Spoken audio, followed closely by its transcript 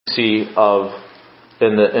see of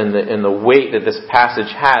in the weight that this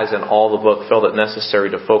passage has, and all the book felt it necessary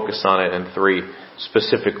to focus on it in 3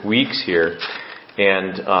 specific weeks here.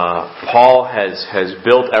 And Paul has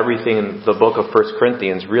built everything in the book of 1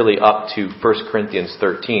 Corinthians really up to 1 Corinthians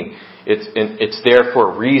 13. It's there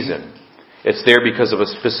for a reason. It's there because of a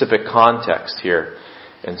specific context here.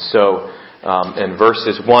 And so in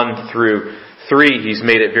verses 1 through 3, he's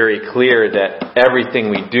made it very clear that everything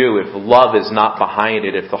we do, if love is not behind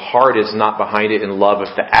it, if the heart is not behind it in love,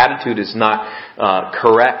 if the attitude is not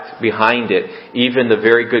correct behind it, even the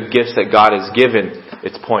very good gifts that God has given,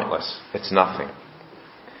 it's pointless. It's nothing.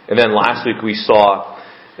 And then last week we saw,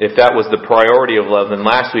 if that was the priority of love, then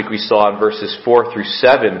last week we saw in verses 4 through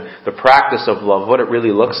 7, the practice of love, what it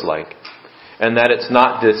really looks like. And that it's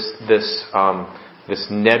not this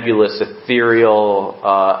nebulous, ethereal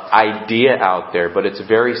idea out there, but it's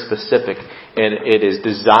very specific, and it is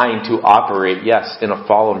designed to operate, yes, in a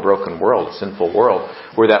fallen, broken world, a sinful world,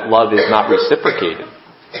 where that love is not reciprocated.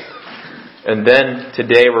 And then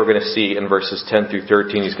today we're going to see in verses 10 through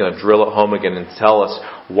 13, he's going to drill it home again and tell us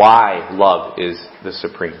why love is the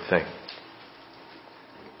supreme thing.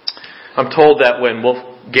 I'm told that when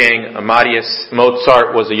Wolfgang Amadeus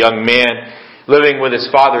Mozart was a young man, living with his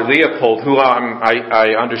father Leopold, who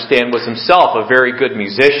I understand was himself a very good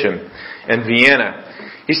musician in Vienna.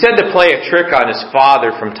 He said to play a trick on his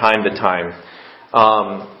father from time to time.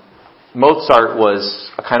 Mozart was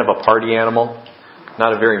a kind of a party animal,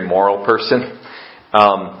 not a very moral person.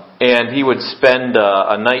 And he would spend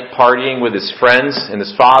a night partying with his friends and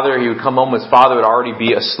his father. He would come home, his father would already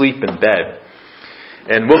be asleep in bed.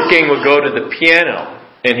 And Wolfgang would go to the piano,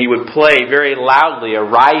 and he would play very loudly a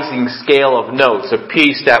rising scale of notes, a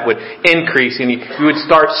piece that would increase, and he would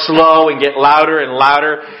start slow and get louder and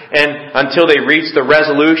louder, and until they reached the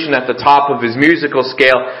resolution at the top of his musical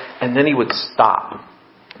scale, and then he would stop,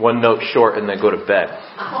 one note short, and then go to bed.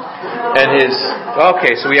 And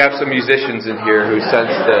so we have some musicians in here who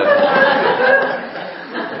sense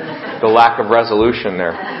the lack of resolution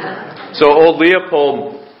there. So old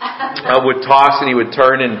Leopold would toss and he would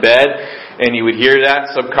turn in bed, and he would hear that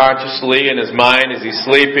subconsciously in his mind as he's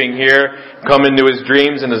sleeping here, come into his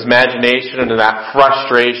dreams and his imagination, and that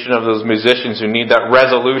frustration of those musicians who need that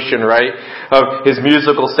resolution, right? Of his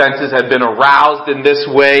musical senses had been aroused in this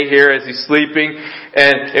way here as he's sleeping,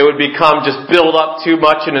 and it would become just build up too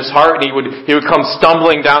much in his heart, and he would come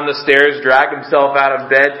stumbling down the stairs, drag himself out of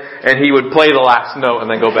bed, and he would play the last note and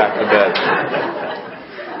then go back to bed.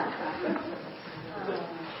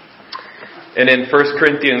 And in 1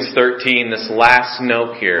 Corinthians 13, this last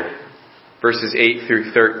note here, verses 8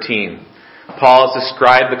 through 13, Paul has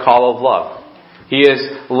described the call of love. He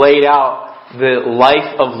has laid out the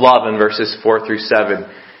life of love in verses 4 through 7.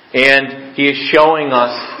 And he is showing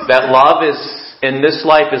us that love in this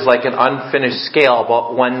life is like an unfinished scale,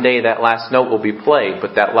 but one day that last note will be played,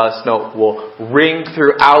 but that last note will ring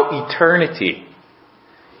throughout eternity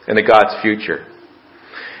into God's future.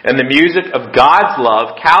 And the music of God's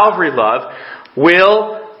love, Calvary love,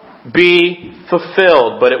 will be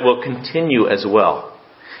fulfilled, but it will continue as well.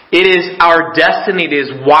 It is our destiny. It is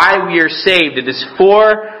why we are saved. It is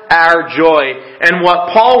for our joy. And what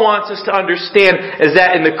Paul wants us to understand is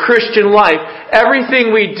that in the Christian life,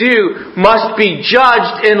 everything we do must be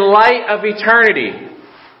judged in light of eternity.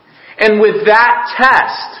 And with that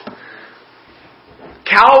test,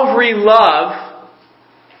 Calvary love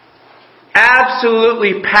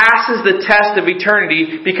absolutely passes the test of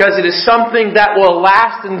eternity because it is something that will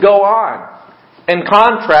last and go on. In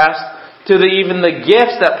contrast to even the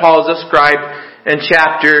gifts that Paul has described in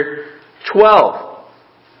chapter 12.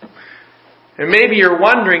 And maybe you're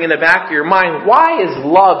wondering in the back of your mind, why is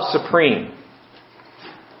love supreme?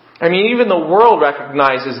 I mean, even the world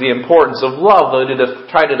recognizes the importance of love, though they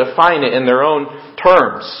try to define it in their own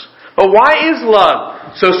terms. But why is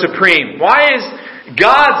love so supreme? Why is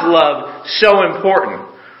God's love so important?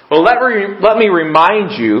 Well, let me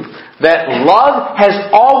remind you that love has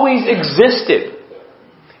always existed.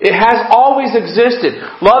 It has always existed.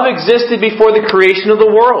 Love existed before the creation of the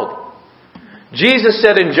world. Jesus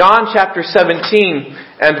said in John chapter 17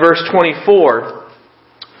 and verse 24,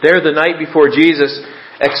 there the night before Jesus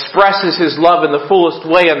expresses His love in the fullest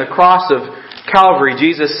way on the cross of Calvary,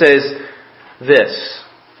 Jesus says this,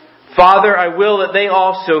 Father, I will that they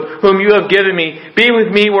also, whom you have given me, be with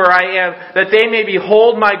me where I am, that they may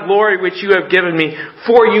behold my glory which you have given me,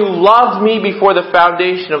 for you loved me before the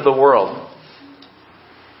foundation of the world.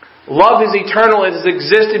 Love is eternal. It has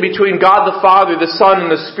existed between God the Father, the Son,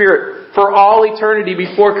 and the Spirit for all eternity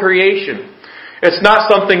before creation. It's not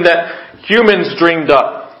something that humans dreamed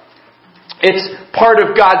up. It's part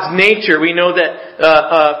of God's nature. We know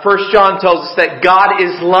that 1 John tells us that God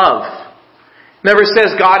is love. Never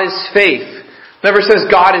says God is faith. Never says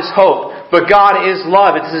God is hope. But God is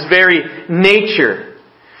love. It's His very nature.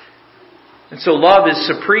 And so love is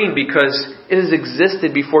supreme because it has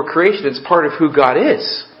existed before creation. It's part of who God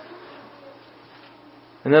is.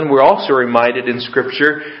 And then we're also reminded in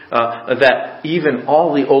Scripture that even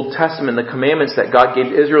all the Old Testament, the commandments that God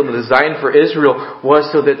gave Israel, the design for Israel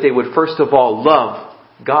was so that they would first of all love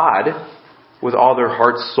God with all their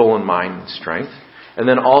heart, soul, and mind and strength. And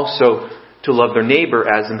then also to love their neighbor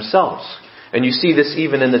as themselves. And you see this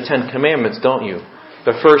even in the Ten Commandments, don't you?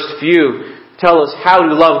 The first few tell us how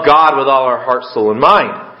to love God with all our heart, soul, and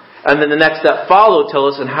mind. And then the next that follow tell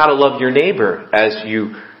us on how to love your neighbor as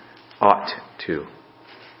you ought to.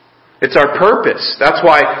 It's our purpose. That's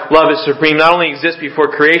why love is supreme. Not only exists before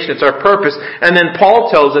creation, it's our purpose. And then Paul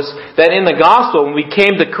tells us that in the gospel, when we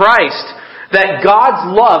came to Christ, that God's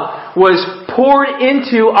love was poured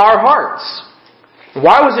into our hearts.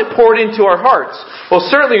 Why was it poured into our hearts? Well,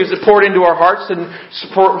 certainly was it poured into our hearts and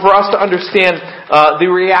for us to understand the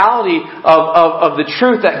reality of the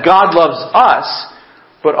truth that God loves us,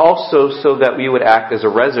 but also so that we would act as a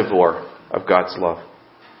reservoir of God's love.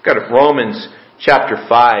 Got it, Romans chapter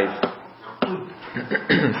 5.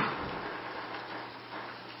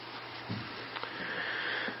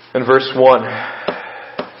 And verse 1.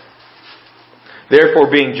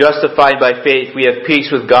 Therefore, being justified by faith, we have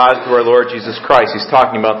peace with God through our Lord Jesus Christ. He's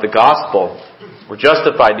talking about the gospel. We're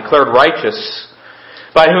justified, declared righteous,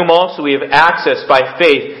 by whom also we have access by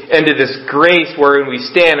faith into this grace wherein we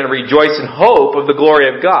stand and rejoice in hope of the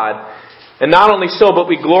glory of God. And not only so, but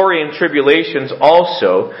we glory in tribulations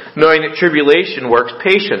also, knowing that tribulation works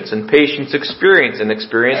patience, and patience experience, and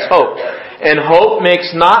experience hope. And hope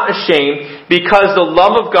makes not ashamed, because the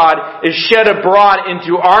love of God is shed abroad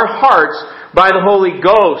into our hearts by the Holy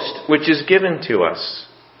Ghost, which is given to us.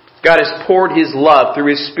 God has poured His love through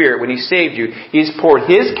His Spirit. When He saved you, He's poured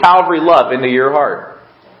His Calvary love into your heart.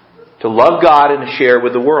 To love God and to share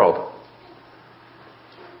with the world.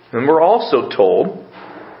 And we're also told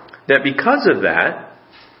that because of that,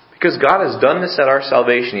 because God has done this at our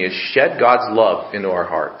salvation, He has shed God's love into our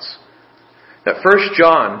hearts. That 1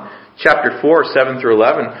 John chapter 4, 7 through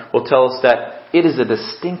 11 will tell us that it is a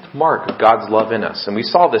distinct mark of God's love in us. And we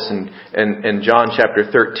saw this in John chapter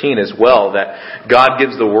 13 as well, that God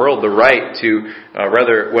gives the world the right to,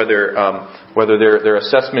 whether their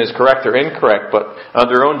assessment is correct or incorrect, but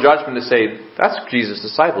their own judgment to say, that's Jesus'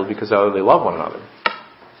 disciples because how they love one another.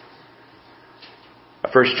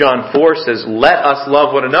 1 John 4 says, let us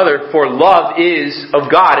love one another, for love is of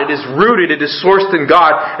God. It is rooted, it is sourced in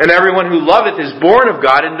God, and everyone who loveth is born of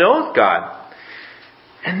God and knoweth God.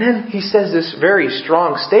 And then he says this very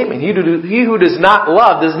strong statement. He who does not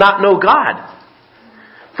love does not know God.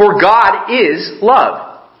 For God is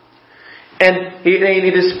love. And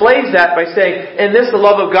he displays that by saying, in this the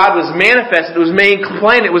love of God was manifested, it was made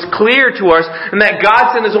plain, it was clear to us, and that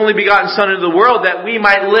God sent His only begotten Son into the world that we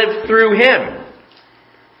might live through Him.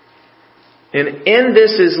 And in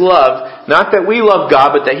this is love, not that we love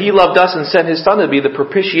God, but that He loved us and sent His Son to be the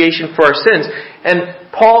propitiation for our sins. And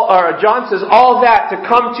John says all that to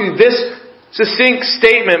come to this succinct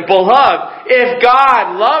statement, beloved, if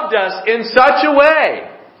God loved us in such a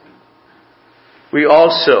way, we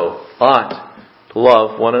also ought to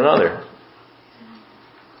love one another.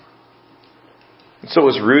 And so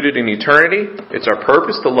it's rooted in eternity. It's our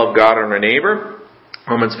purpose to love God and our neighbor.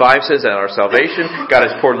 Romans 5 says that our salvation, God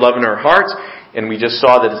has poured love in our hearts, and we just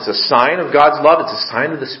saw that it's a sign of God's love, it's a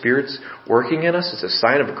sign of the Spirit's working in us, it's a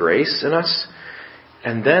sign of grace in us.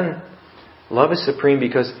 And then, love is supreme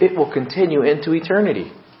because it will continue into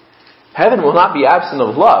eternity. Heaven will not be absent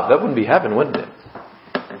of love. That wouldn't be heaven, wouldn't it?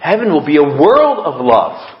 Heaven will be a world of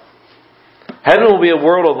love. Heaven will be a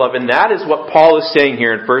world of love, and that is what Paul is saying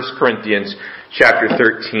here in 1 Corinthians chapter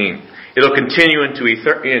 13. It'll continue into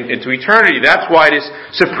eternity. That's why it is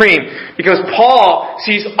supreme. Because Paul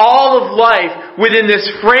sees all of life within this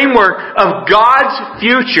framework of God's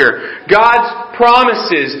future, God's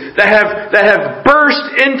promises that have burst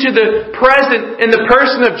into the present in the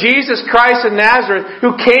person of Jesus Christ of Nazareth,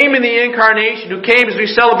 who came in the incarnation, who came as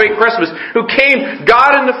we celebrate Christmas, who came,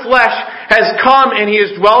 God in the flesh, has come and He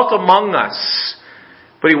has dwelt among us.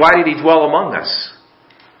 But why did He dwell among us?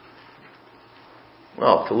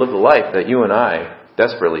 Well, to live the life that you and I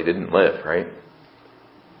desperately didn't live, right?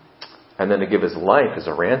 And then to give His life as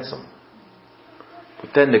a ransom. But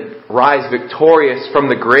then to rise victorious from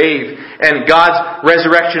the grave, and God's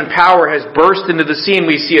resurrection power has burst into the scene.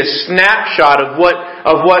 We see a snapshot of what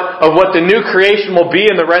the new creation will be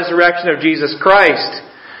in the resurrection of Jesus Christ.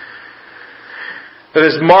 that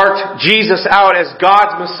has marked Jesus out as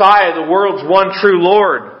God's Messiah, the world's one true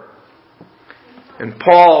Lord. And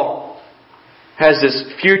Paul has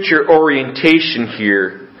this future orientation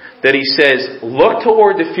here that he says, look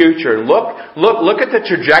toward the future. Look at the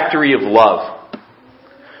trajectory of love.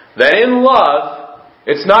 That in love,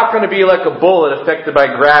 it's not going to be like a bullet affected by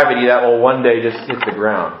gravity that will one day just hit the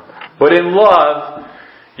ground. But in love,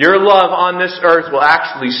 your love on this earth will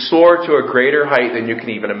actually soar to a greater height than you can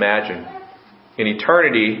even imagine. In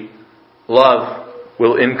eternity, love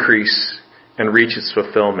will increase and reach its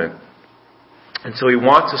fulfillment. And so he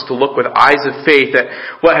wants us to look with eyes of faith at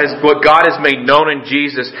what God has made known in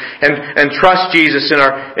Jesus and trust Jesus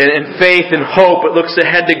in faith and hope. It looks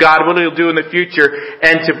ahead to God, what He'll do in the future,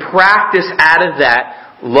 and to practice out of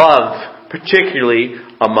that love, particularly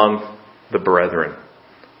among the brethren,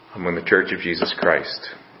 among the Church of Jesus Christ.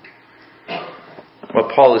 What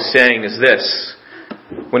Paul is saying is this,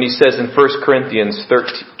 when he says in 1 Corinthians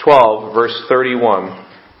 12, verse 31,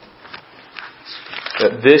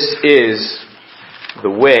 that this is the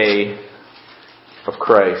way of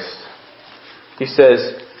Christ. He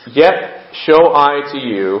says, yet show I to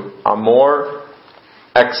you a more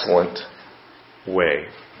excellent way.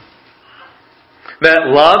 That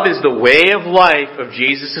love is the way of life of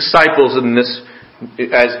Jesus' disciples in this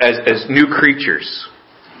as new creatures.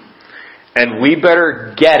 And we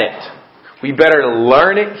better get it. We better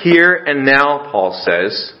learn it here and now, Paul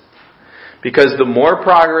says. Because the more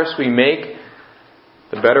progress we make,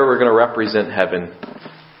 the better we're going to represent heaven,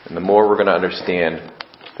 and the more we're going to understand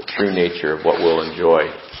the true nature of what we'll enjoy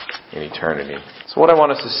in eternity. So what I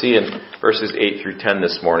want us to see in verses 8 through 10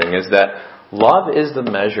 this morning is that love is the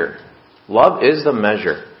measure. Love is the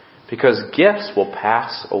measure, because gifts will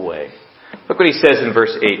pass away. Look what he says in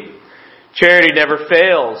verse 8. Charity never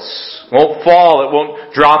fails, won't fall, it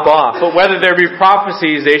won't drop off. But whether there be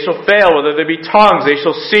prophecies, they shall fail. Whether there be tongues, they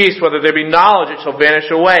shall cease. Whether there be knowledge, it shall vanish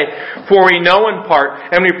away. For we know in part,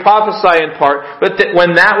 and we prophesy in part. But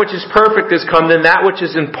when that which is perfect is come, then that which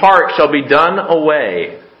is in part shall be done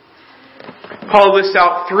away. Paul lists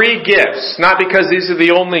out 3 gifts, not because these are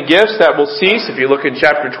the only gifts that will cease. If you look in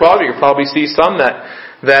chapter 12, you can probably see some that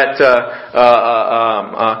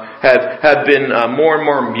have been more and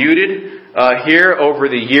more muted here over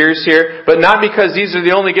the years here, but not because these are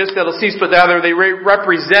the only gifts that'll cease, but rather they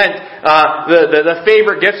represent the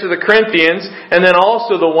favorite gifts of the Corinthians, and then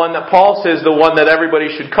also the one that Paul says the one that everybody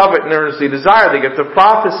should covet and earnestly desire, the gift of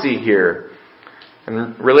prophecy here,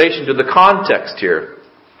 in relation to the context here.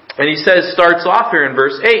 And he starts off here in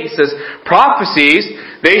verse 8, he says, prophecies,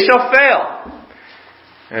 they shall fail.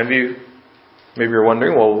 And maybe you're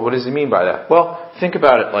wondering, well, what does he mean by that? Well, think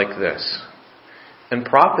about it like this. In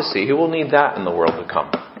prophecy, who will need that in the world to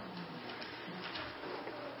come?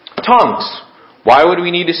 Tongues. Why would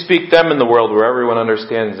we need to speak them in the world where everyone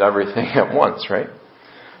understands everything at once, right?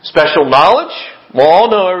 Special knowledge. We'll all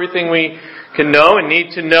know everything we can know and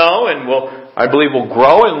need to know, and I believe we'll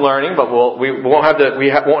grow in learning, but we won't have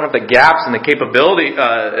the gaps in the capability.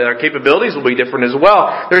 Our capabilities will be different as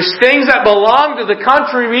well. There's things that belong to the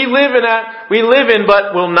country we live in,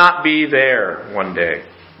 but will not be there one day.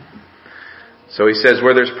 So he says,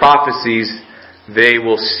 where there's prophecies, they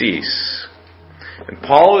will cease. And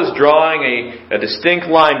Paul is drawing a distinct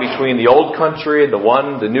line between the old country and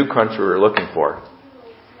the new country we're looking for.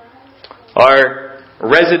 Our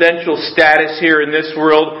residential status here in this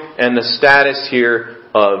world and the status here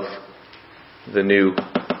of the new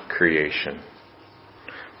creation.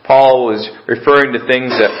 Paul is referring to things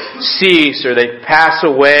that cease or they pass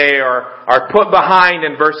away or are put behind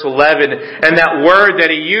in verse 11. And that word that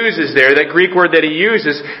he uses there, that Greek word that he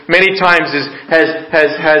uses, many times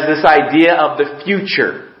has this idea of the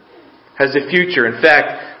future. Has the future. In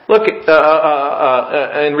fact, look at,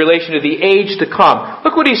 in relation to the age to come.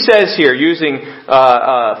 Look what he says here using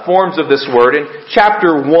forms of this word in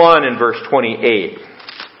chapter 1 and verse 28.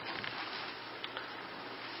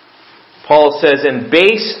 Paul says, and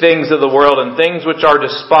base things of the world and things which are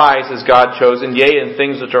despised has God chosen, yea, and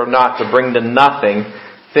things which are not, to bring to nothing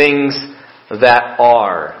things that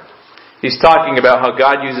are. He's talking about how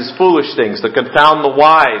God uses foolish things to confound the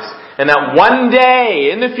wise, and that one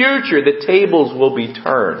day in the future the tables will be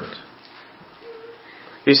turned.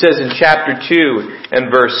 He says in chapter 2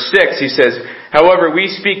 and verse 6, he says, however, we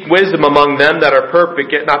speak wisdom among them that are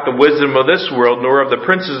perfect, yet not the wisdom of this world, nor of the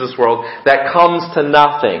princes of this world, that comes to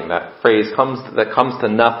nothing. That phrase, that comes to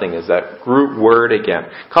nothing, is that root word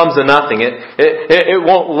again. Comes to nothing. It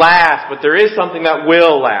won't last, but there is something that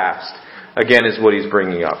will last. Again, is what he's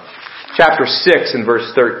bringing up. Chapter 6 and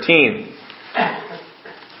verse 13.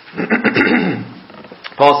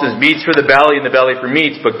 Paul says, meats for the belly and the belly for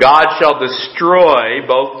meats, but God shall destroy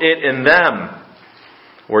both it and them.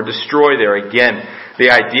 Or destroy there again,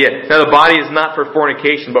 the idea. Now the body is not for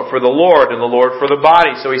fornication, but for the Lord, and the Lord for the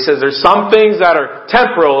body. So he says there's some things that are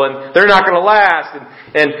temporal, and they're not going to last,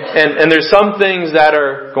 and there's some things that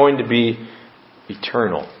are going to be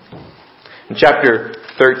eternal. In chapter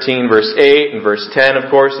 13, verse 8 and verse 10, of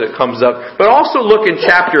course, it comes up. But also look in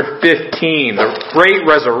chapter 15, the great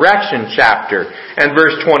resurrection chapter, and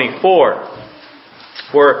verse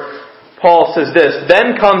 24, where Paul says this,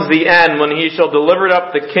 then comes the end when he shall deliver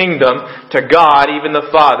up the kingdom to God, even the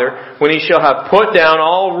Father, when he shall have put down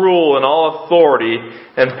all rule and all authority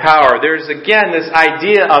and power. There's again this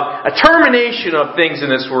idea of a termination of things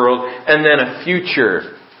in this world, and then a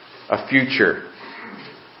future of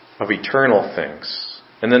eternal things.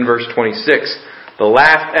 And then verse 26, the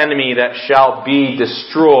last enemy that shall be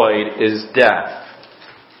destroyed is death.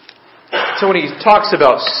 So when he talks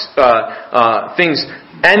about things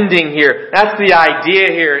ending here, that's the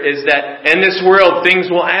idea here, is that in this world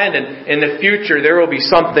things will end, and in the future there will be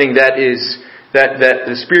something that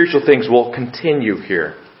the spiritual things will continue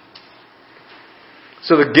here.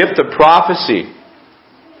 So the gift of prophecy,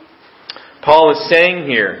 Paul is saying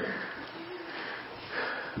here,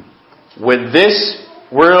 when this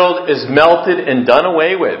world is melted and done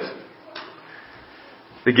away with,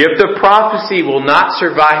 the gift of prophecy will not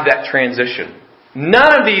survive that transition.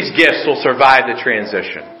 None of these gifts will survive the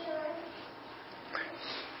transition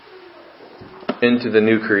into the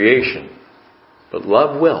new creation. But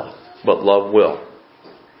love will.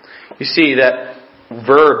 You see, that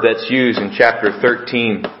verb that's used in chapter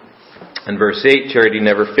 13 and verse 8, charity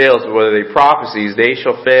never fails, but whether they prophecies, they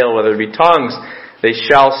shall fail, whether it be tongues, they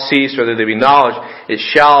shall cease, whether there be knowledge, it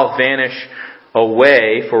shall vanish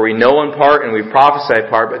away. For we know in part and we prophesy in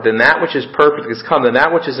part, but then that which is perfect is come, then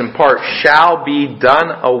that which is in part shall be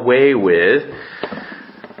done away with.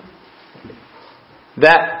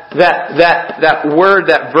 That word,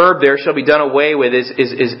 that verb there, shall be done away with,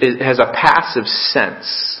 has a passive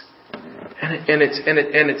sense, and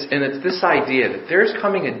it's this idea that there's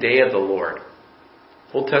coming a day of the Lord.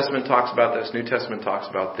 Old Testament talks about this. New Testament talks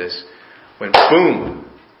about this. When boom,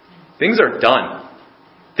 things are done.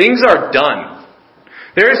 Things are done.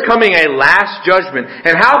 There is coming a last judgment.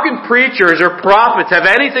 And how can preachers or prophets have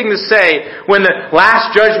anything to say when the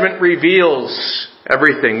last judgment reveals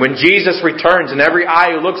everything? When Jesus returns and every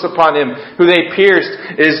eye who looks upon Him, who they pierced,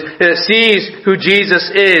 sees who Jesus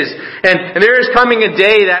is. And there is coming a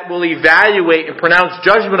day that will evaluate and pronounce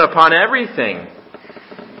judgment upon everything.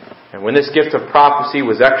 And when this gift of prophecy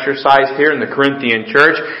was exercised here in the Corinthian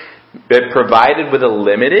church, it provided with a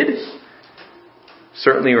limited,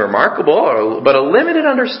 certainly remarkable, but a limited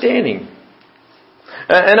understanding.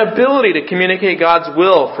 An ability to communicate God's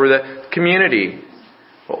will for the community.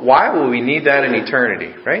 But why will we need that in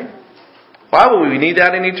eternity, right? Why will we need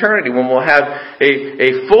that in eternity when we'll have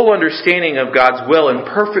a full understanding of God's will and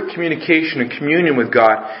perfect communication and communion with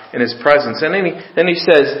God in His presence? And then he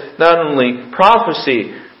says, not only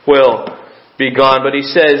prophecy will be gone, but he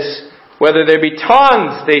says, whether there be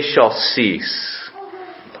tongues, they shall cease.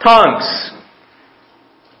 Tongues.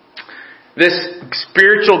 This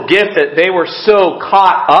spiritual gift that they were so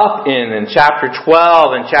caught up in chapter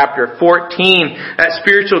 12 and chapter 14, that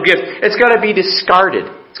spiritual gift, it's got to be discarded.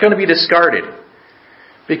 It's going to be discarded.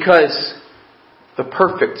 Because the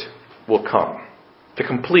perfect will come. The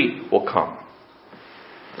complete will come.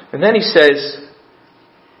 And then he says,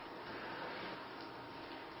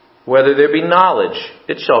 whether there be knowledge,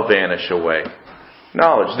 it shall vanish away.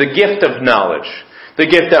 Knowledge. The gift of knowledge. The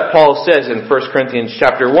gift that Paul says in 1 Corinthians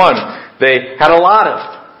chapter 1, they had a lot of.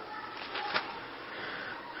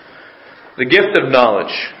 The gift of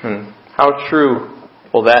knowledge. And how true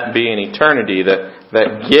will that be in eternity?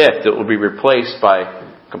 That gift that will be replaced by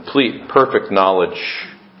complete, perfect knowledge.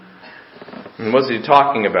 And what's he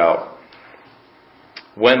talking about?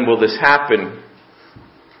 When will this happen?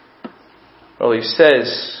 Well, he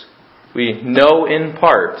says, we know in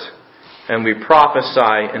part, and we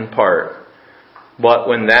prophesy in part. But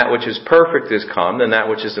when that which is perfect is come, then that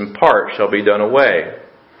which is in part shall be done away.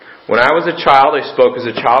 When I was a child, I spoke as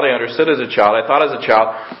a child, I understood as a child, I thought as a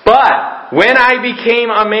child. But when I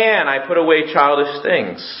became a man, I put away childish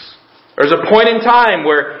things. There's a point in time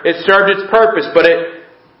where it served its purpose, but it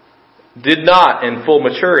did not in full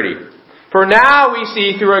maturity. For now we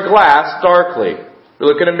see through a glass darkly. We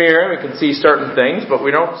look in a mirror, we can see certain things, but we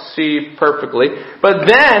don't see perfectly. But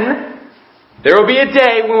then, there will be a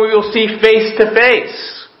day when we will see face to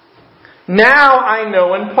face. Now I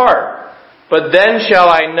know in part, but then shall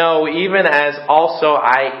I know even as also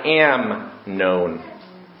I am known.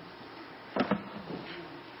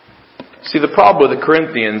 See, the problem with the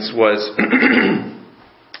Corinthians was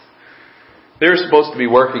they were supposed to be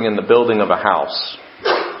working in the building of a house.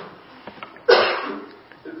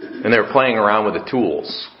 And they were playing around with the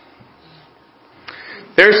tools.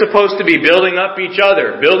 They're supposed to be building up each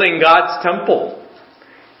other, building God's temple.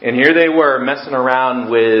 And here they were messing around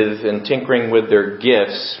with and tinkering with their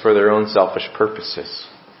gifts for their own selfish purposes.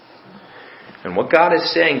 And what God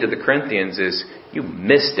is saying to the Corinthians is, you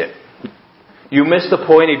missed it. You missed the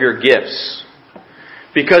point of your gifts.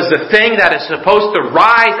 Because the thing that is supposed to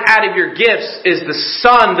rise out of your gifts is the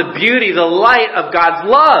sun, the beauty, the light of God's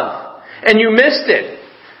love. And you missed it.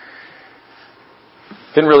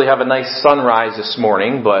 Didn't really have a nice sunrise this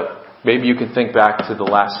morning, but maybe you can think back to the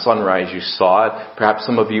last sunrise you saw. Perhaps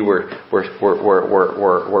some of you were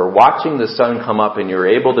watching the sun come up and you were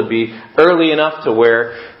able to be early enough to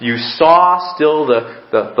where you saw still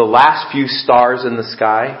the last few stars in the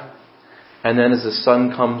sky. And then as the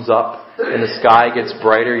sun comes up and the sky gets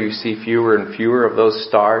brighter, you see fewer and fewer of those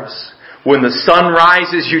stars. When the sun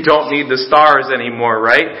rises, you don't need the stars anymore,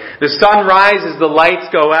 right? The sun rises, the lights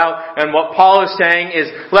go out, and what Paul is saying is,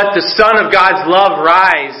 let the sun of God's love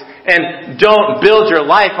rise, and don't build your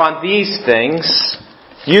life on these things.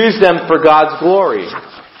 Use them for God's glory.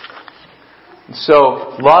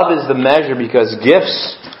 So, love is the measure because gifts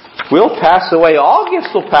will pass away. All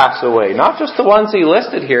gifts will pass away. Not just the ones he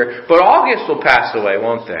listed here, but all gifts will pass away,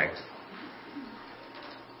 won't they?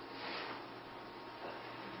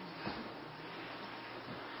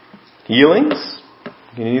 Healings?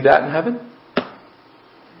 You need that in heaven?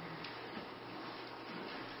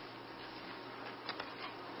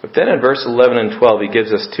 But then in verse 11 and 12, he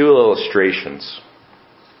gives us two illustrations.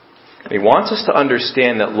 He wants us to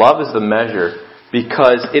understand that love is the measure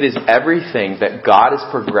because it is everything that God is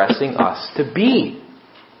progressing us to be.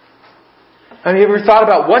 Have you ever thought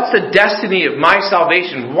about what's the destiny of my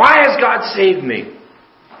salvation? Why has God saved me?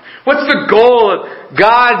 What's the goal of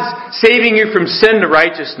God's saving you from sin to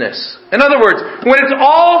righteousness? In other words, when it's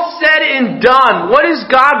all said and done, what is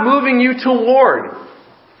God moving you toward?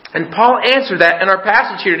 And Paul answered that in our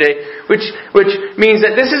passage here today, which means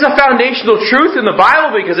that this is a foundational truth in the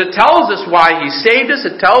Bible because it tells us why He saved us.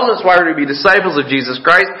 It tells us why we're to be disciples of Jesus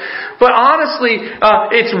Christ. But honestly,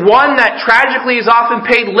 it's one that tragically is often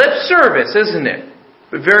paid lip service, isn't it?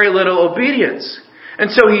 But very little obedience. And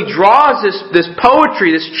so he draws this poetry,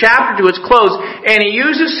 this chapter to its close, and he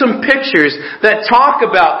uses some pictures that talk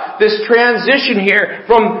about this transition here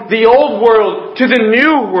from the old world to the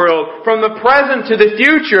new world, from the present to the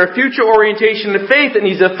future, a future orientation to faith that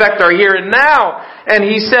needs to affect our here and now. And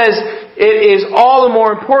he says it is all the more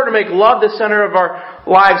important to make love the center of our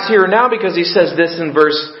lives here and now because he says this in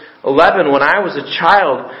verse 11, when I was a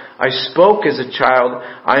child, I spoke as a child,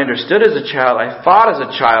 I understood as a child, I thought as a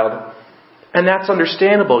child. And that's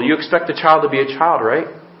understandable. You expect a child to be a child, right?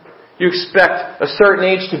 You expect a certain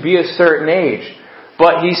age to be a certain age.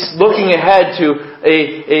 But he's looking ahead to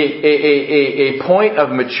a point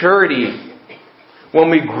of maturity when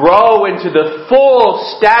we grow into the full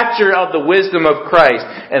stature of the wisdom of Christ.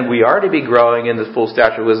 And we are to be growing in the full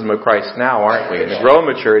stature of the wisdom of Christ now, aren't we? And grow in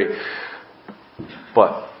maturity.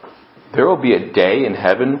 But there will be a day in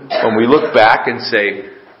heaven when we look back and say,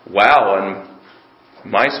 wow, and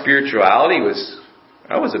my spirituality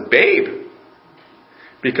I was a babe.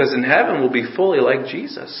 Because in heaven we'll be fully like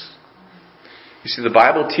Jesus. You see, the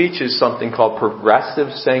Bible teaches something called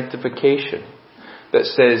progressive sanctification. That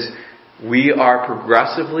says we are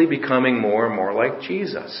progressively becoming more and more like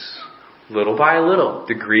Jesus. Little by little,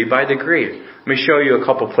 degree by degree. Let me show you a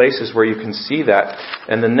couple places where you can see that.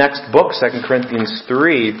 In the next book, 2 Corinthians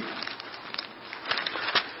 3,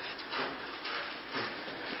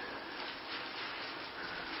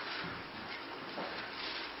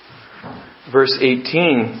 verse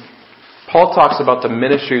 18, Paul talks about the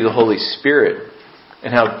ministry of the Holy Spirit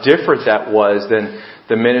and how different that was than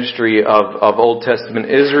the ministry of Old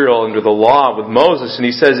Testament Israel under the law with Moses. And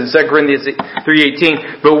he says in 2 Corinthians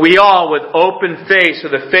 3:18, but we all with open face,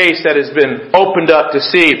 or the face that has been opened up to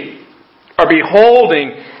see, are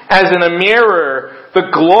beholding as in a mirror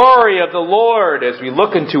the glory of the Lord as we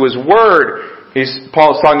look into His Word.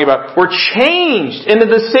 Paul's talking about we're changed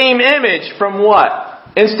into the same image from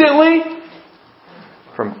what? Instantly?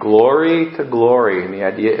 From glory to glory. And the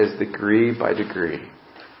idea is degree by degree.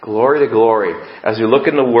 Glory to glory. As we look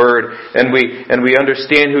in the Word and we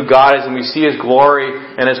understand who God is and we see His glory.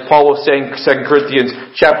 And as Paul was saying in 2 Corinthians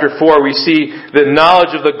chapter 4, we see the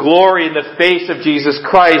knowledge of the glory in the face of Jesus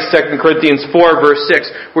Christ. 2 Corinthians 4 verse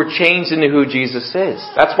 6. We're changed into who Jesus is.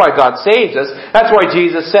 That's why God saves us. That's why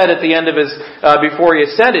Jesus said at the end of His, before He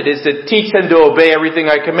ascended, is to teach them to obey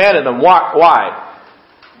everything I commanded them. Why?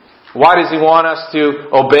 Why does He want us to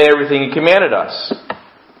obey everything He commanded us?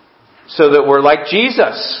 So that we're like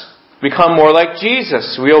Jesus. Become more like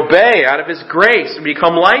Jesus. We obey out of His grace and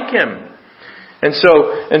become like Him. And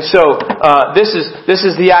so, this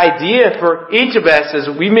is the idea for each of us as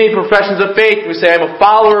we made professions of faith. We say, I'm a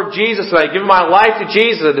follower of Jesus, and I give my life to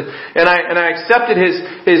Jesus, and I accepted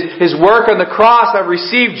His work on the cross. I've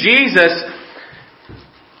received Jesus.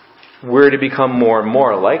 We're to become more and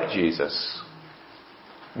more like Jesus,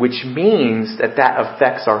 which means that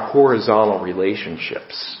affects our horizontal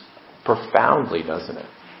relationships profoundly, doesn't it?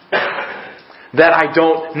 That I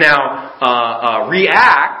don't now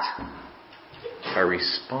react. I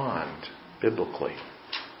respond biblically.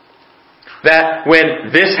 That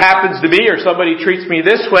when this happens to me or somebody treats me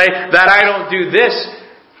this way, that I don't do this.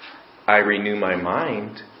 I renew my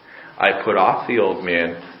mind. I put off the old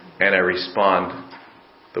man and I respond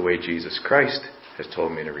the way Jesus Christ has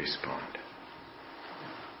told me to respond.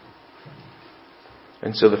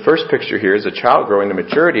 And so the first picture here is a child growing to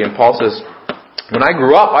maturity. And Paul says, when I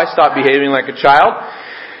grew up, I stopped behaving like a child.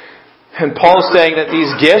 And Paul's saying that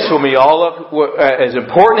these gifts will be as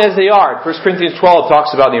important as they are. 1 Corinthians 12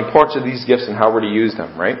 talks about the importance of these gifts and how we're to use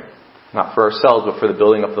them, right? Not for ourselves, but for the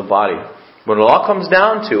building up of the body. When it all comes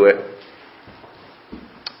down to it,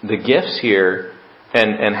 the gifts here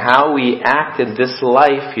and how we act in this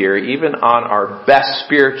life here, even on our best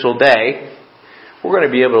spiritual day, we're going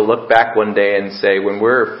to be able to look back one day and say, when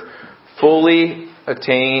we're fully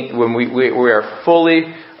attained, when we are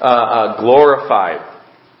fully glorified,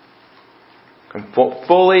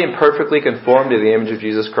 fully and perfectly conformed to the image of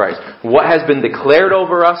Jesus Christ. What has been declared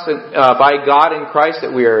over us by God in Christ,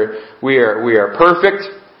 that we are perfect,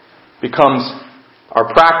 becomes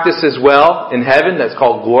our practice as well in heaven. That's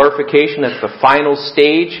called glorification. That's the final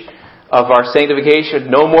stage of our sanctification.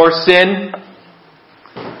 No more sin.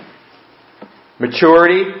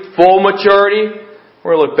 Maturity, full maturity.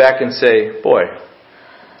 We're going to look back and say, boy,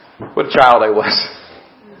 what a child I was.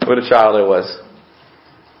 What a child I was.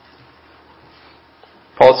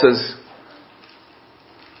 Paul says,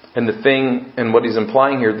 and what he's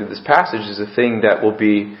implying here through this passage is the thing that will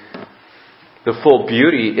be the full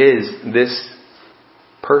beauty is this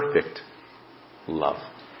perfect love.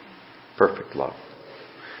 Perfect love.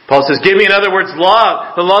 Paul says, give me, in other words,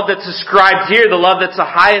 love. The love that's described here. The love that's the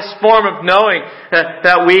highest form of knowing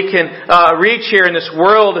that we can reach here in this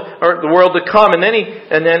world, or the world to come. And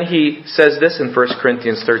then he says this in 1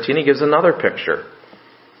 Corinthians 13. He gives another picture.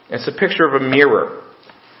 It's a picture of a mirror.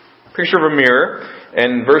 Picture of a mirror.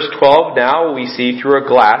 And verse 12, now we see through a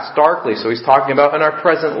glass darkly. So he's talking about in our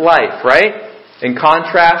present life, right? In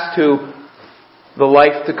contrast to the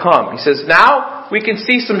life to come. He says, now we can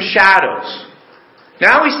see some shadows.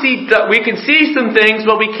 Now we can see some things,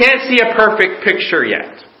 but we can't see a perfect picture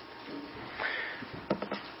yet.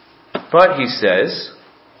 But he says,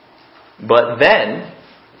 but then,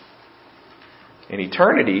 in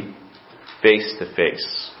eternity, face to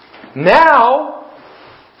face. Now,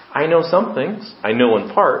 I know some things. I know in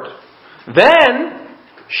part. Then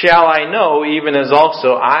shall I know, even as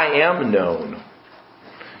also I am known.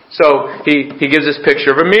 So he gives this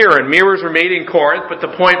picture of a mirror, and mirrors were made in Corinth. But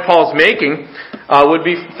the point Paul's making would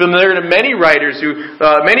be familiar to many writers,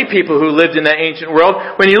 many people who lived in that ancient world.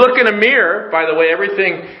 When you look in a mirror, by the way,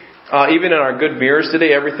 everything, even in our good mirrors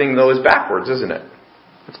today, everything though is backwards, isn't it?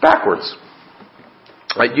 It's backwards.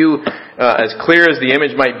 Like as clear as the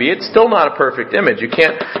image might be, it's still not a perfect image. You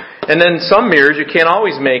can't, and then some mirrors you can't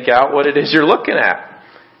always make out what it is you're looking at.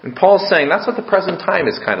 And Paul's saying that's what the present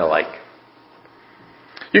time is kind of like.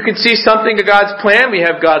 You can see something of God's plan. We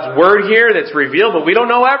have God's Word here that's revealed, but we don't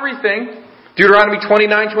know everything. Deuteronomy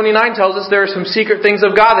 29:29 tells us there are some secret things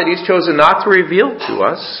of God that He's chosen not to reveal to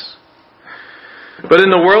us. But in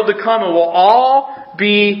the world to come, it will all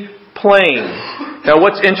be plain. Now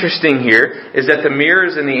what's interesting here is that the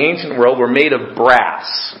mirrors in the ancient world were made of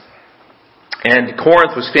brass. And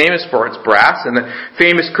Corinth was famous for its brass, and the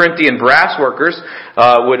famous Corinthian brass workers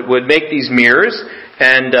would make these mirrors,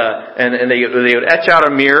 and they would etch out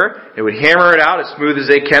a mirror. They would hammer it out as smooth as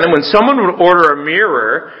they can. And when someone would order a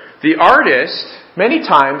mirror, the artist many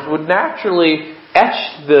times would naturally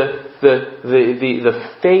etch the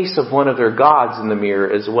face of one of their gods in the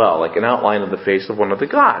mirror as well, like an outline of the face of one of the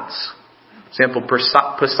gods. Example,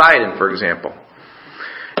 Poseidon, for example.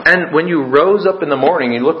 And when you rose up in the morning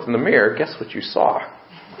and you looked in the mirror, guess what you saw?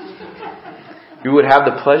 You would have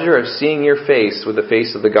the pleasure of seeing your face with the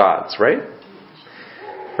face of the gods, right?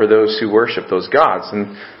 For those who worship those gods.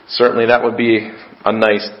 And certainly that would be a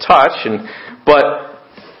nice touch. But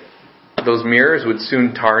those mirrors would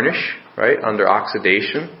soon tarnish, right, under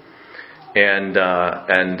oxidation. And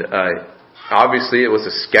Obviously, it was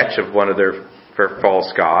a sketch of one of their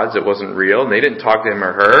false gods. It wasn't real, and they didn't talk to him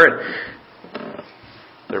or her. And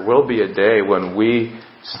there will be a day when we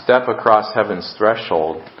step across heaven's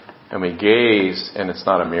threshold and we gaze, and it's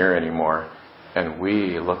not a mirror anymore, and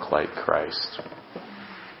we look like Christ.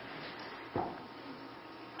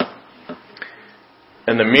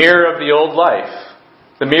 And the mirror of the old life,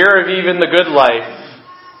 the mirror of even the good life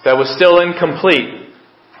that was still incomplete,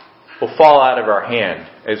 will fall out of our hand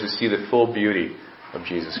as we see the full beauty of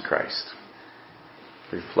Jesus Christ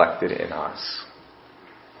reflected in us.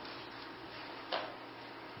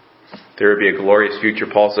 There will be a glorious future.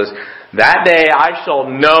 Paul says, that day I shall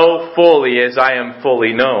know fully as I am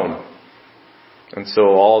fully known. And so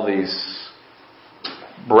all these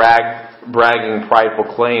bragging,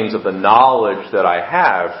 prideful claims of the knowledge that I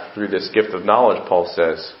have through this gift of knowledge, Paul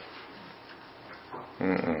says,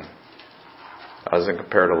 doesn't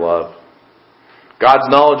compare to love. God's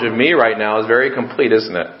knowledge of me right now is very complete,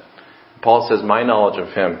 isn't it? Paul says my knowledge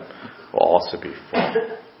of Him will also be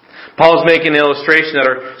full. Paul is making an illustration that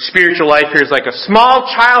our spiritual life here is like a small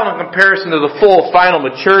child in comparison to the full, final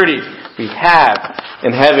maturity we have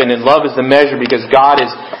in heaven. And love is the measure because God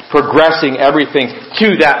is progressing everything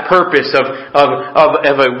to that purpose of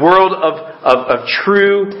a world of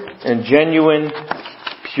true and genuine,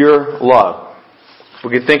 pure love.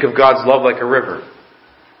 We can think of God's love like a river.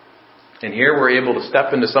 And here we're able to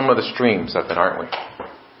step into some of the streams of it, aren't we?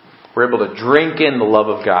 We're able to drink in the love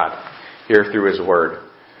of God here through His Word.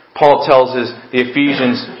 Paul tells us in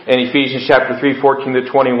Ephesians chapter 3, 14 to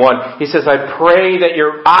 21, he says, I pray that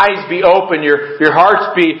your eyes be open, your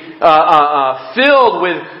hearts be filled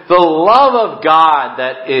with the love of God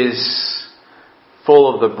that is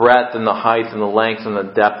full of the breadth and the height and the length and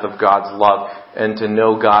the depth of God's love, and to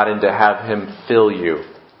know God and to have Him fill you.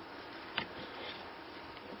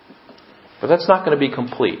 But that's not going to be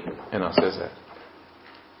complete in us, is it?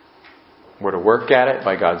 We're to work at it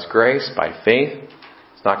by God's grace, by faith.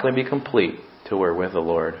 It's not going to be complete till we're with the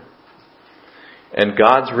Lord. And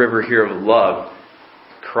God's river here of love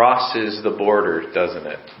crosses the border, doesn't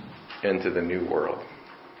it, into the new world.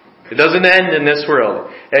 It doesn't end in this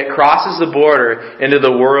world. It crosses the border into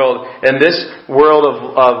the world, and this world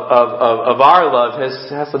of our love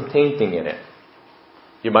has some tainting in it.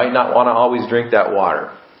 You might not want to always drink that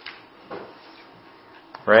water.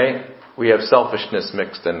 Right? We have selfishness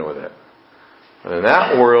mixed in with it. But in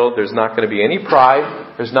that world, there's not going to be any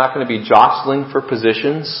pride. There's not going to be jostling for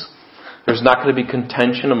positions. There's not going to be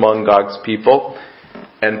contention among God's people.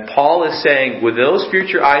 And Paul is saying, with those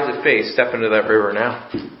future eyes of faith, step into that river now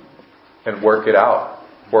and work it out.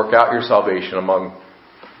 Work out your salvation among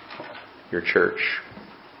your church.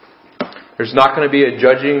 There's not going to be a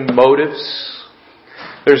judging motives.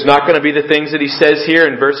 There's not going to be the things that he says here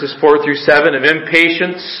in verses 4 through 7 of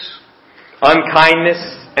impatience,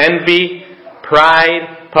 unkindness, envy,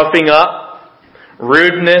 pride, puffing up,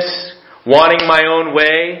 rudeness, wanting my own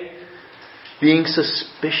way, being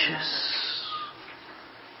suspicious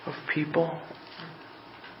of people,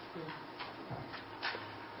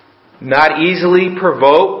 not easily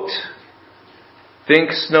provoked,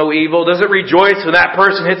 thinks no evil, doesn't rejoice when that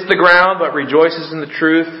person hits the ground, but rejoices in the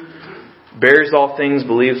truth, bears all things,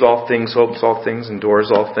 believes all things, hopes all things, endures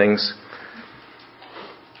all things.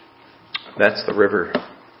 That's the river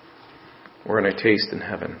we're going to taste in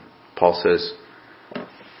heaven. Paul says,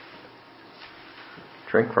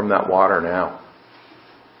 drink from that water now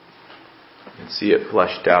and see it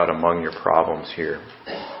fleshed out among your problems here.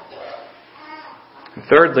 And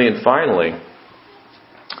thirdly and finally,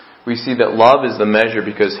 we see that love is the measure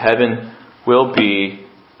because heaven will be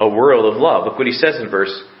a world of love. Look what he says in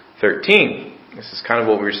verse 13. This is kind of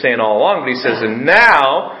what we were saying all along, but he says, and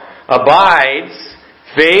now abides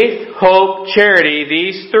faith, hope, charity,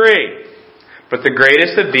 these three. But the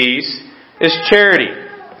greatest of these is charity.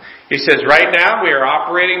 He says, right now we are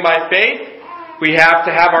operating by faith. We have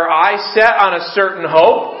to have our eyes set on a certain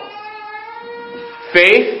hope.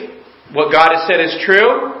 Faith, what God has said is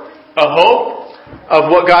true. A hope of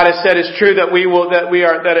what God has said is true, that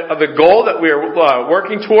the goal that we are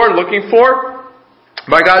working toward, looking for,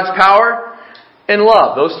 by God's power, and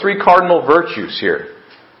love. Those three cardinal virtues here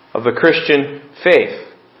of the Christian faith.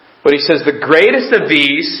 But he says the greatest of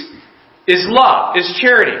these is love, is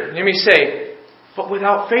charity. And you may say, but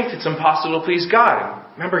without faith it's impossible to please God.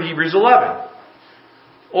 Remember Hebrews 11.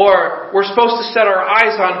 Or we're supposed to set our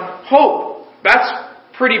eyes on hope. That's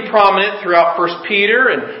pretty prominent throughout 1 Peter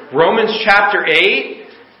and Romans chapter 8.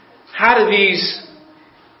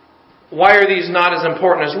 Why are these not as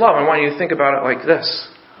important as love? I want you to think about it like this.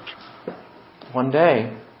 One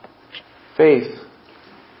day, faith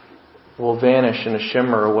will vanish and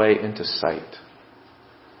shimmer away into sight.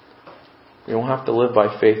 We won't have to live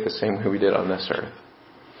by faith the same way we did on this earth.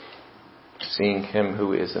 Seeing Him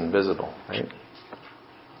who is invisible, right?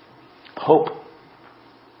 Hope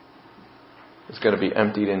is going to be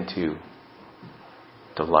emptied into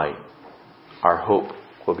delight. Our hope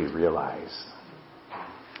will be realized.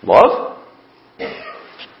 Love?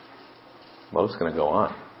 Love's going to go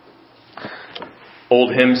on.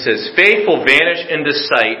 Old hymn says, faith will vanish into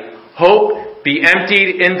sight. Hope be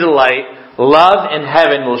emptied in delight. Love in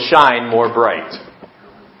heaven will shine more bright.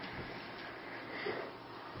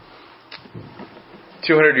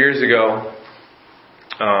 200 years ago,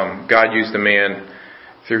 God used a man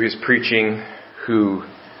through his preaching who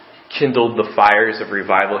kindled the fires of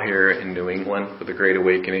revival here in New England with the Great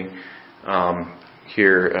Awakening.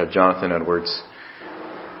 Jonathan Edwards.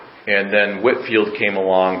 And then Whitefield came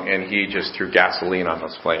along and he just threw gasoline on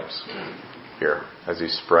those flames here as he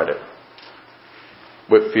spread it.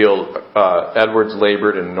 Edwards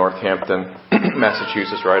labored in Northampton,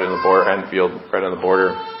 Massachusetts, right on the border, Enfield, right on the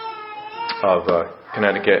border of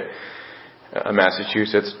Connecticut,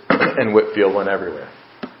 Massachusetts, and Whitefield went everywhere.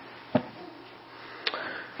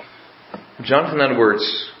 Jonathan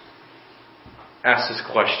Edwards asked this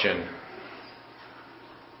question: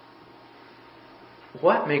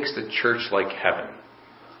 what makes the church like heaven?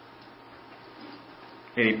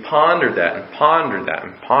 And he pondered that and pondered that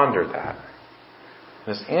and pondered that.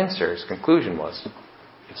 And his answer, his conclusion was,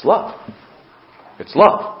 it's love. It's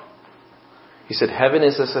love. He said, heaven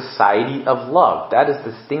is a society of love. That is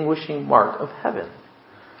the distinguishing mark of heaven.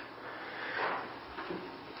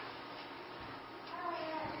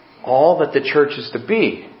 All that the church is to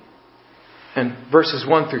be. And verses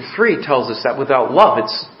 1 through 3 tells us that without love,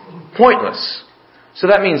 it's pointless. So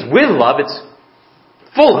that means with love, it's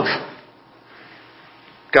full of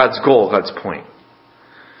God's goal, God's point.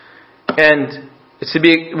 And it's to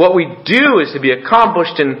be, what we do is to be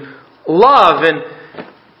accomplished in love. And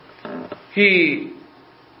he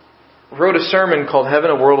wrote a sermon called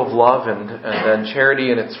Heaven, a World of Love, and then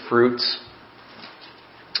Charity and Its Fruits.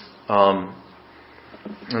 And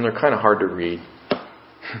they're kind of hard to read.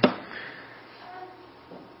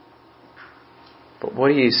 But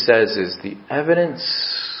what he says is the evidence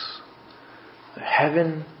that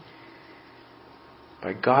heaven,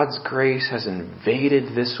 by God's grace, has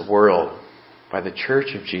invaded this world by the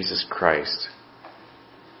Church of Jesus Christ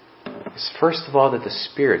is, first of all, that the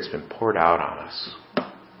Spirit's been poured out on us.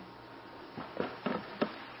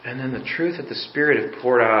 And then the truth that the Spirit has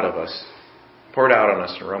poured out on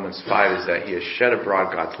us in Romans 5 is that He has shed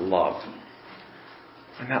abroad God's love.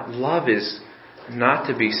 And that love is not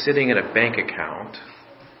to be sitting in a bank account,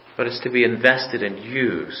 but it's to be invested and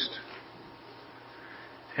used.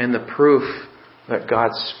 And the proof that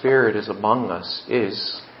God's Spirit is among us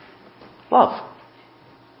is love.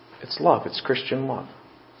 It's love. It's Christian love.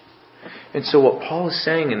 And so what Paul is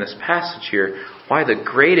saying in this passage here, why the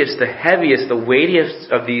greatest, the heaviest, the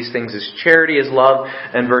weightiest of these things is charity, is love.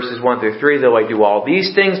 And verses 1 through 3, though I do all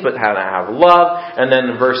these things, but how to have love. And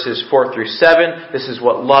then verses 4 through 7, this is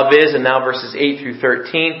what love is. And now verses 8 through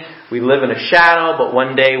 13, we live in a shadow, but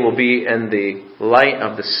one day we'll be in the light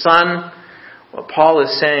of the sun. What Paul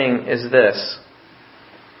is saying is this: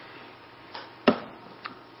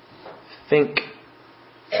 think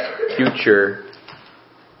future,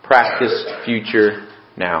 practice future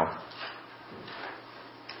now.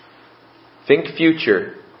 Think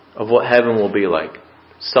future of what heaven will be like.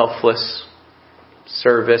 Selfless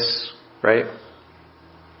service, right?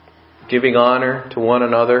 Giving honor to one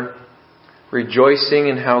another. Rejoicing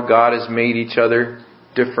in how God has made each other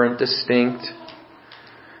different, distinct.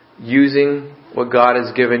 Using what God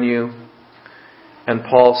has given you. And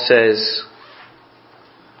Paul says,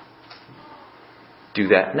 do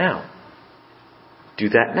that now. Do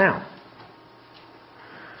that now.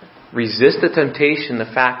 Resist the temptation,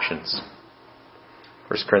 the factions.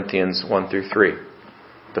 1 Corinthians 1 through 3.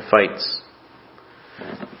 The fights.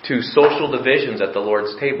 To social divisions at the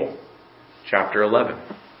Lord's table. Chapter 11.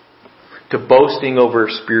 To boasting over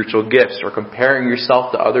spiritual gifts or comparing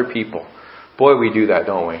yourself to other people. Boy, we do that,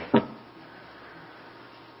 don't we?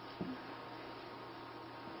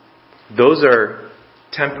 Those are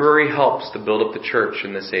temporary helps to build up the church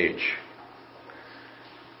in this age.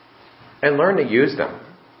 And learn to use them.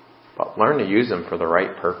 But learn to use them for the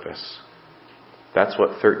right purpose. That's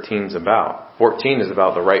what 13 is about. 14 is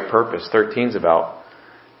about the right purpose. 13 is about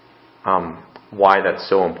why that's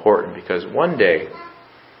so important. Because one day,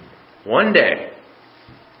 when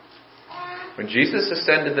Jesus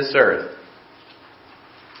ascended this earth,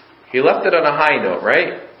 He left it on a high note,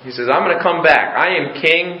 right? He says, I'm going to come back. I am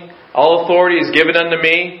king. All authority is given unto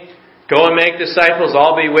me. Go and make disciples,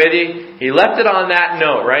 I'll be with you. He left it on that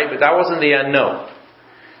note, right? But that wasn't the end note.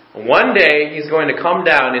 One day, He's going to come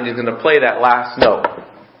down and He's going to play that last note.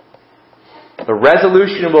 The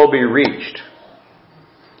resolution will be reached.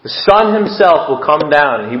 The Son Himself will come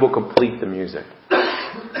down and He will complete the music.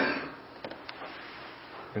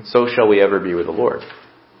 And so shall we ever be with the Lord.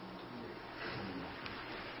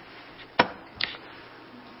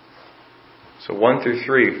 So 1 through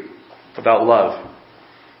 3, without love,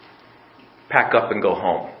 pack up and go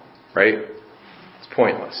home, right? It's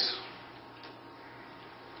pointless.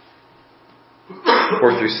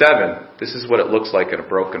 4 through 7, this is what it looks like in a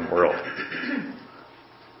broken world.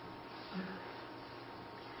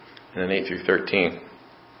 And then 8 through 13,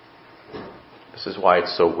 this is why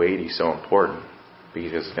it's so weighty, so important,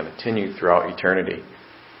 because it's going to continue throughout eternity.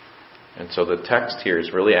 And so the text here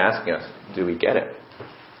is really asking us, do we get it?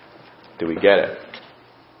 Do we get it?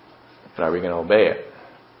 And are we going to obey it?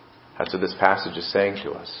 That's what this passage is saying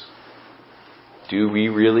to us. Do we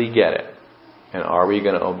really get it? And are we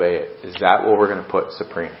going to obey it? Is that what we're going to put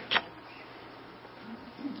supreme?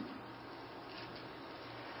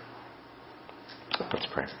 Let's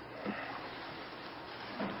pray.